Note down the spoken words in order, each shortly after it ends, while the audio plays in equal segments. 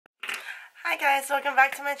Hi guys, welcome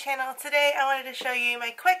back to my channel. Today I wanted to show you my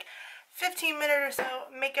quick 15-minute or so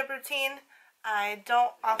makeup routine. I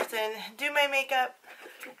don't often do my makeup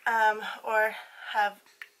or have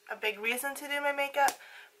a big reason to do my makeup,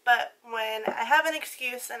 but when I have an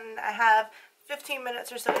excuse and I have 15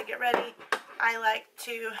 minutes or so to get ready, I like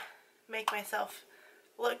to make myself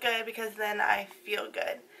look good because then I feel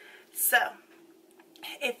good. So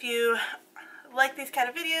if you like these kind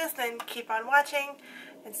of videos, then keep on watching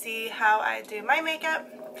and see how I do my makeup.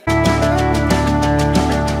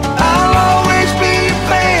 I'll always be a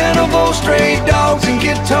fan of old stray dogs and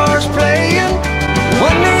guitars playing,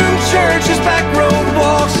 wandering churches, back road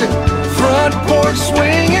walks, and front porch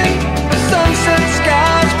swinging, sunset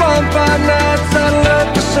skies, bonfire nights. I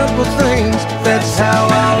love the simple things. That's how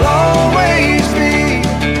I'll always be.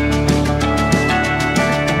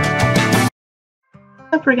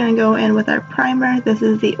 We're going to go in with our primer. This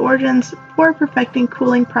is the Origins Pore Perfecting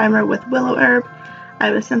Cooling Primer with Willowherb.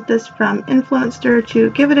 I was sent this from Influenster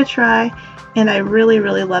to give it a try, and I really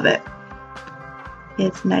love it.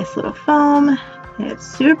 It's nice little foam, and it's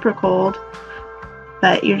super cold,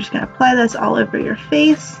 but you're just going to apply this all over your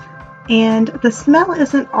face, and the smell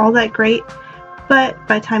isn't all that great, but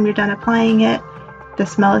by the time you're done applying it, the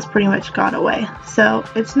smell is pretty much gone away. So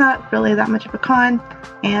it's not really that much of a con,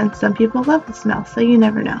 and some people love the smell, so you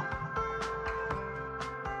never know.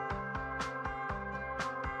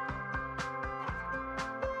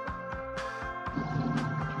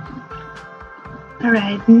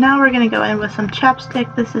 Alright, now we're going to go in with some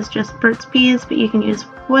chapstick. This is just Burt's Bees, but you can use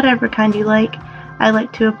whatever kind you like. I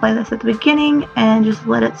like to apply this at the beginning and just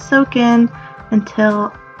let it soak in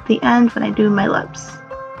until the end when I do my lips.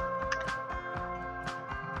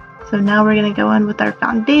 So now we're going to go in with our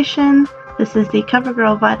foundation. This is the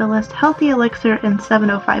Covergirl Vitalist Healthy Elixir in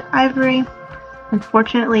 705 Ivory.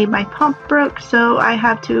 Unfortunately, my pump broke, so I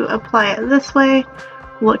have to apply it this way.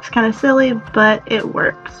 Looks kind of silly, but it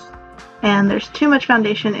works. And there's too much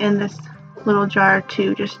foundation in this little jar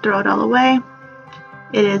to just throw it all away.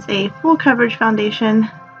 It is a full coverage foundation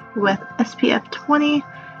with SPF 20,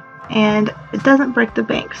 and it doesn't break the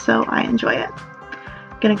bank, so I enjoy it.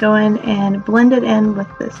 Gonna go in and blend it in with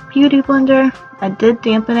this beauty blender. I did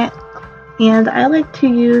dampen it, and I like to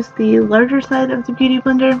use the larger side of the beauty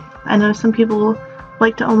blender. I know some people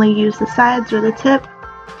like to only use the sides or the tip,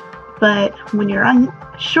 but when you're on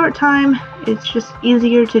short time, it's just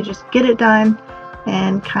easier to just get it done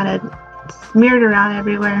and kind of smear it around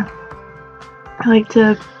everywhere. I like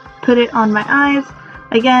to put it on my eyes.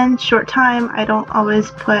 Again, short time, I don't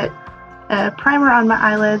always put a primer on my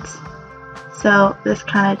eyelids, so this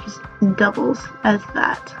kind of just doubles as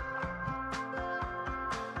that.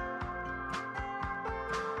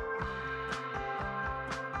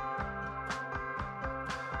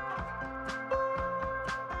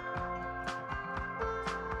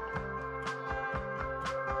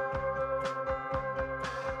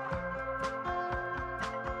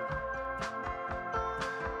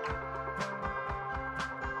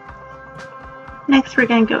 Next, we're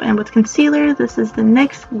going to go in with concealer. This is the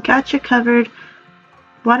NYX Gotcha Covered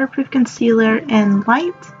Waterproof Concealer in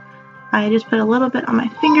Light. I just put a little bit on my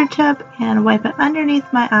fingertip and wipe it underneath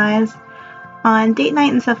my eyes. On date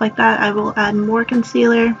night and stuff like that, I will add more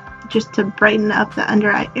concealer just to brighten up the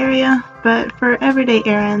under eye area. But for everyday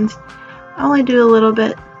errands, I only do a little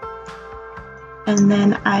bit, and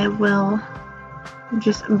then I will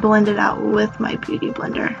just blend it out with my beauty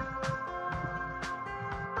blender.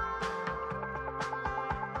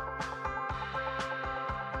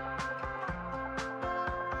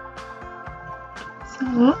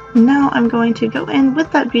 So now I'm going to go in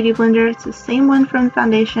with that beauty blender. It's the same one from the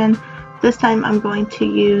foundation. This time I'm going to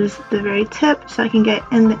use the very tip so I can get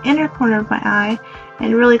in the inner corner of my eye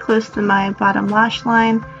and really close to my bottom lash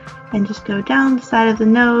line, and just go down the side of the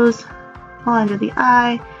nose, all under the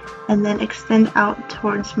eye, and then extend out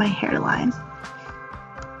towards my hairline.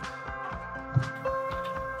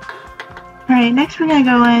 Alright, next we're going to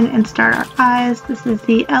go in and start our eyes. This is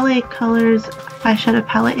the LA Colors eyeshadow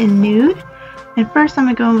palette in Nude. And first I'm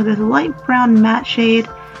going to go in with this light brown matte shade.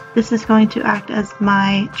 This is going to act as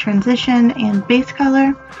my transition and base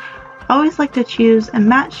color. I always like to choose a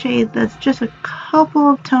matte shade that's just a couple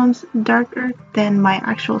of tones darker than my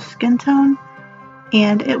actual skin tone,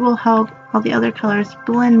 and it will help all the other colors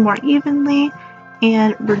blend more evenly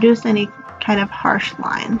and reduce any kind of harsh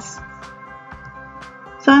lines.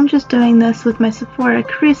 So I'm just doing this with my Sephora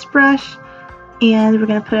crease brush, and we're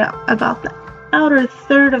going to put it about the outer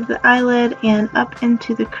third of the eyelid and up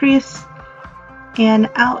into the crease and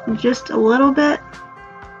out just a little bit.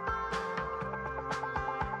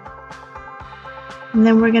 And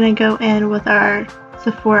then we're going to go in with our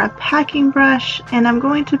Sephora packing brush, and I'm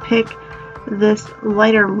going to pick this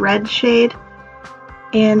lighter red shade.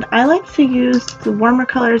 And I like to use the warmer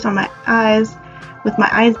colors on my eyes. With my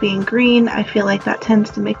eyes being green, I feel like that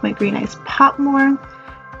tends to make my green eyes pop more.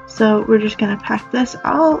 So we're just going to pack this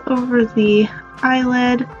all over the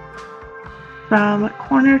eyelid from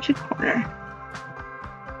corner to corner.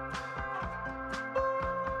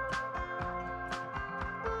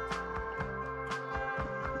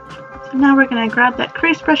 So now we're going to grab that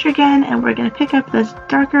crease brush again, and we're going to pick up this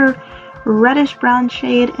darker reddish brown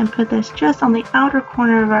shade and put this just on the outer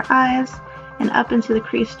corner of our eyes and up into the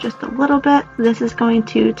crease just a little bit. This is going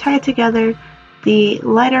to tie together the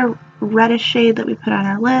lighter reddish shade that we put on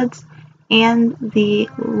our lids and the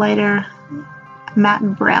lighter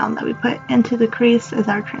matte brown that we put into the crease as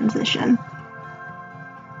our transition.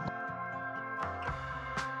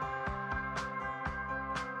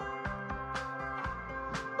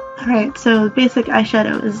 Alright, so the basic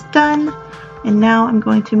eyeshadow is done, and now I'm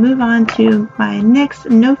going to move on to my NYX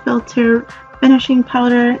No Filter finishing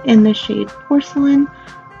powder in the shade Porcelain,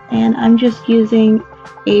 and I'm just using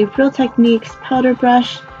a Real Techniques powder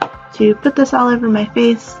brush to put this all over my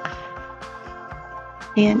face.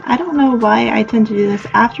 And I don't know why I tend to do this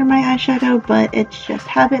after my eyeshadow, but it's just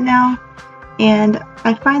habit now, and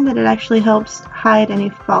I find that it actually helps hide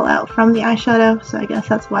any fallout from the eyeshadow, so I guess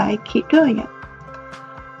that's why I keep doing it.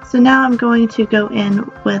 So now I'm going to go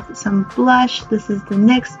in with some blush. This is the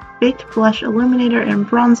NYX Baked Blush Illuminator and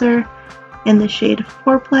Bronzer in the shade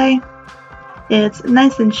Foreplay. It's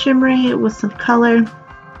nice and shimmery with some color,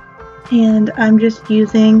 and I'm just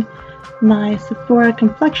using my Sephora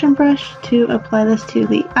complexion brush to apply this to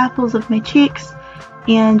the apples of my cheeks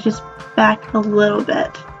and just back a little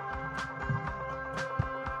bit.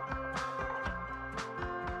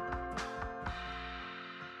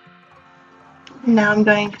 Now I'm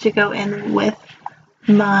going to go in with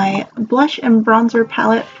my blush and bronzer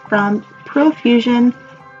palette from Profusion,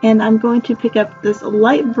 and I'm going to pick up this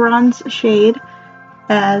light bronze shade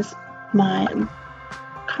as my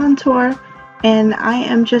contour, and I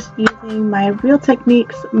am just using my Real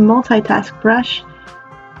Techniques multitask brush,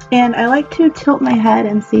 and I like to tilt my head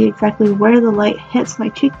and see exactly where the light hits my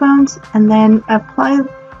cheekbones and then apply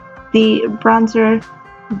the bronzer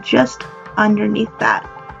just underneath that.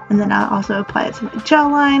 And then I'll also apply it to my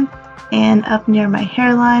jawline and up near my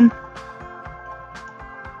hairline.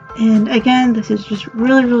 And again, this is just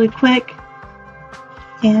really quick,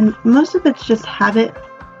 and most of it's just habit,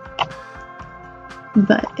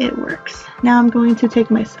 but it works. Now I'm going to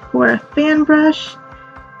take my Sephora fan brush,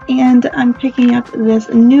 and I'm picking up this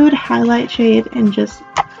nude highlight shade and just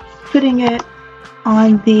putting it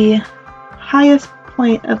on the highest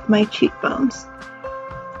point of my cheekbones.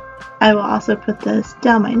 I will also put this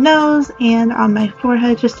down my nose and on my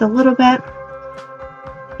forehead just a little bit.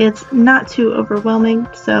 It's not too overwhelming,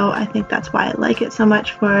 so I think that's why I like it so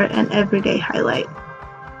much for an everyday highlight.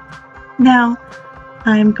 Now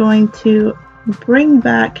I'm going to bring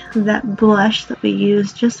back that blush that we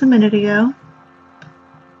used just a minute ago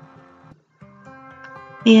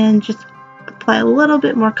and just apply a little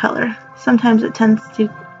bit more color. Sometimes it tends to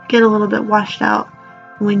get a little bit washed out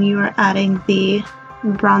when you are adding the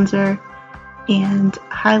bronzer and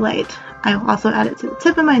highlight. I will also add it to the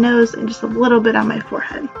tip of my nose and just a little bit on my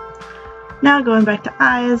forehead. Now going back to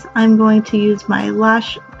eyes, I'm going to use my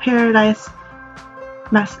Lash Paradise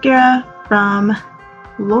mascara from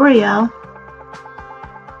L'Oreal,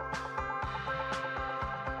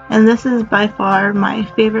 and this is by far my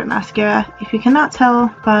favorite mascara, if you cannot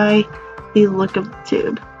tell by the look of the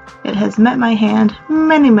tube. It has met my hand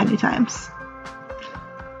many times.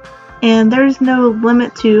 And there's no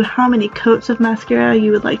limit to how many coats of mascara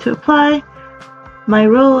you would like to apply. My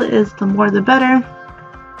rule is the more the better,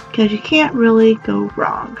 because you can't really go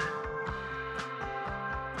wrong.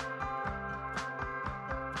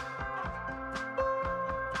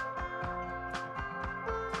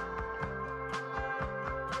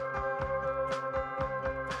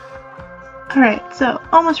 Alright, so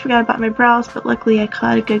almost forgot about my brows, but luckily I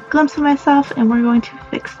caught a good glimpse of myself, and we're going to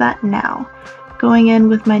fix that now. Going in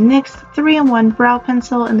with my NYX 3-in-1 brow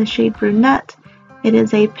pencil in the shade Brunette. It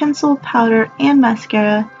is a pencil, powder, and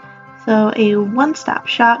mascara, so a one-stop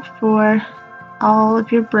shop for all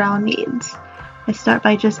of your brow needs. I start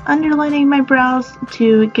by just underlining my brows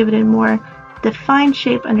to give it a more defined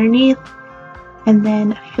shape underneath, and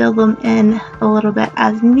then fill them in a little bit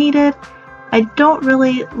as needed. I don't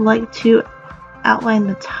really like to outline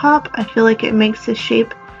the top. I feel like it makes the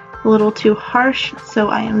shape a little too harsh, so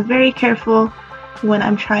I am very careful when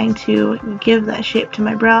I'm trying to give that shape to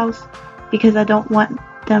my brows, because I don't want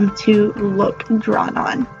them to look drawn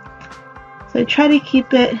on. So I try to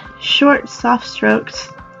keep it short, soft strokes,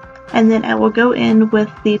 and then I will go in with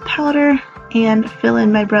the powder and fill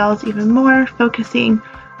in my brows even more, focusing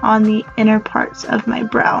on the inner parts of my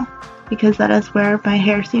brow, because that is where my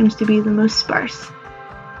hair seems to be the most sparse.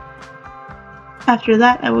 After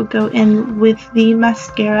that, I will go in with the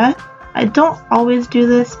mascara. I don't always do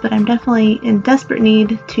this, but I'm definitely in desperate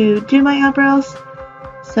need to do my eyebrows,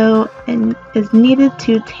 so it is needed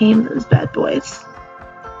to tame those bad boys.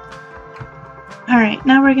 Alright,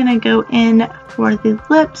 now we're going to go in for the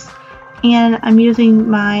lips, and I'm using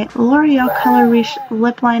my L'Oreal Color Riche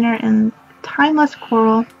lip liner in Timeless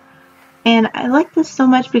Coral, and I like this so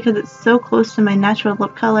much because it's so close to my natural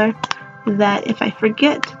lip color that if I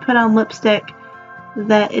forget to put on lipstick,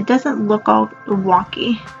 that it doesn't look all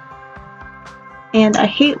wonky. And I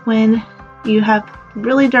hate when you have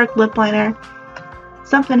really dark lip liner,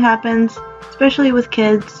 something happens, especially with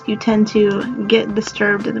kids, you tend to get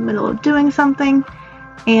disturbed in the middle of doing something,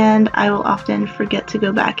 and I will often forget to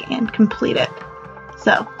go back and complete it.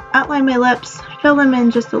 So, outline my lips, fill them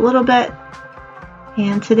in just a little bit,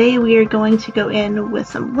 and today we are going to go in with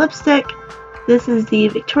some lipstick. This is the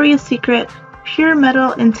Victoria's Secret Pure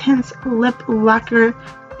Metal Intense Lip Lacquer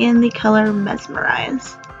in the color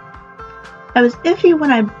Mesmerize. I was iffy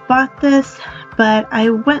when I bought this, but I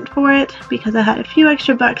went for it because I had a few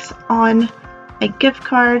extra bucks on a gift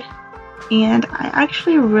card, and I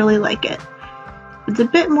actually really like it. It's a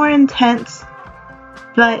bit more intense,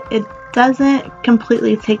 but it doesn't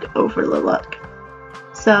completely take over the look.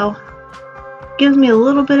 So, it gives me a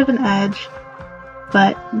little bit of an edge,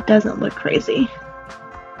 but doesn't look crazy.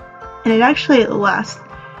 And it actually lasts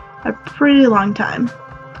a pretty long time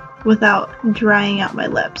without drying out my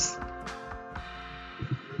lips.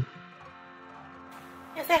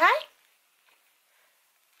 You say hi?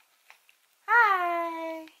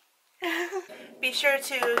 Hi! Be sure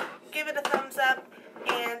to give it a thumbs up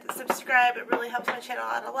and subscribe. It really helps my channel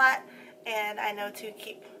out a lot, and I know to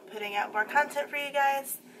keep putting out more content for you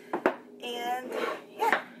guys. And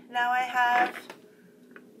yeah, now I have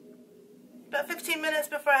about 15 minutes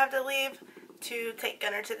before I have to leave to take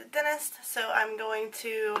Gunner to the dentist, so I'm going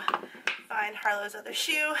to find Harlow's other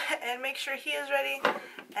shoe and make sure he is ready,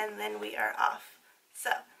 and then we are off. So,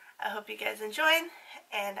 I hope you guys enjoyed,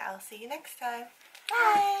 and I'll see you next time.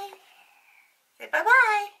 Bye! Say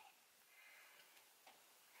bye-bye!